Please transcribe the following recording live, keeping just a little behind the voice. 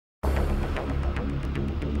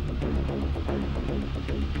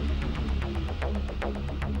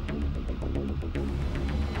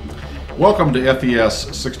Welcome to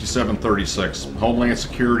FES6736, Homeland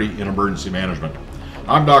Security and Emergency Management.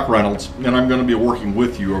 I'm Doc Reynolds, and I'm going to be working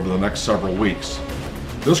with you over the next several weeks.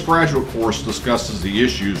 This graduate course discusses the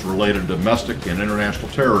issues related to domestic and international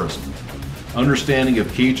terrorism, understanding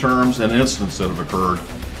of key terms and incidents that have occurred,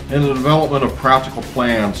 and the development of practical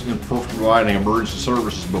plans in providing emergency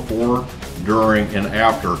services before, during, and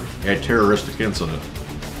after a terroristic incident.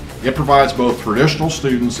 It provides both traditional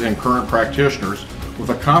students and current practitioners with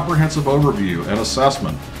a comprehensive overview and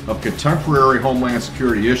assessment of contemporary Homeland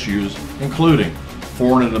Security issues, including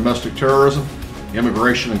foreign and domestic terrorism,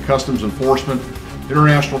 immigration and customs enforcement,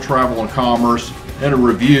 international travel and commerce, and a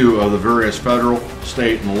review of the various federal,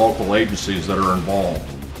 state, and local agencies that are involved.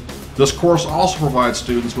 This course also provides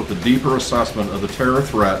students with a deeper assessment of the terror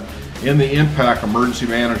threat and the impact emergency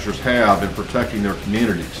managers have in protecting their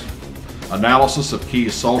communities. Analysis of key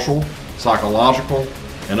social, psychological,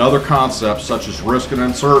 and other concepts such as risk and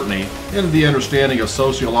uncertainty, and the understanding of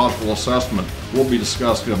sociological assessment will be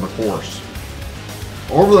discussed in the course.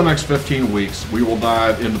 Over the next 15 weeks, we will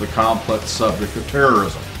dive into the complex subject of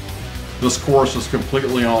terrorism. This course is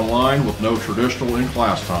completely online with no traditional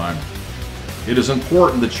in-class time. It is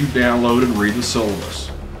important that you download and read the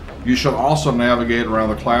syllabus. You should also navigate around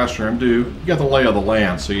the classroom to get the lay of the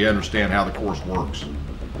land so you understand how the course works.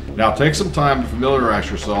 Now take some time to familiarize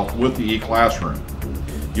yourself with the e-classroom.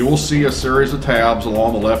 You will see a series of tabs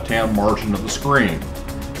along the left-hand margin of the screen.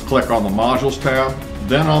 Click on the Modules tab,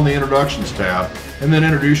 then on the Introductions tab, and then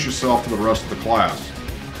introduce yourself to the rest of the class.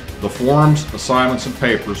 The forums, assignments, and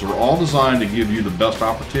papers are all designed to give you the best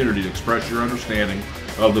opportunity to express your understanding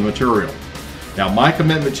of the material. Now, my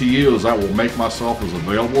commitment to you is I will make myself as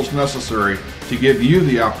available as necessary to give you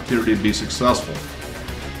the opportunity to be successful.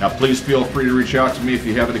 Now, please feel free to reach out to me if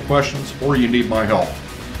you have any questions or you need my help.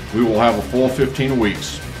 We will have a full 15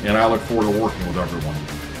 weeks, and I look forward to working with everyone.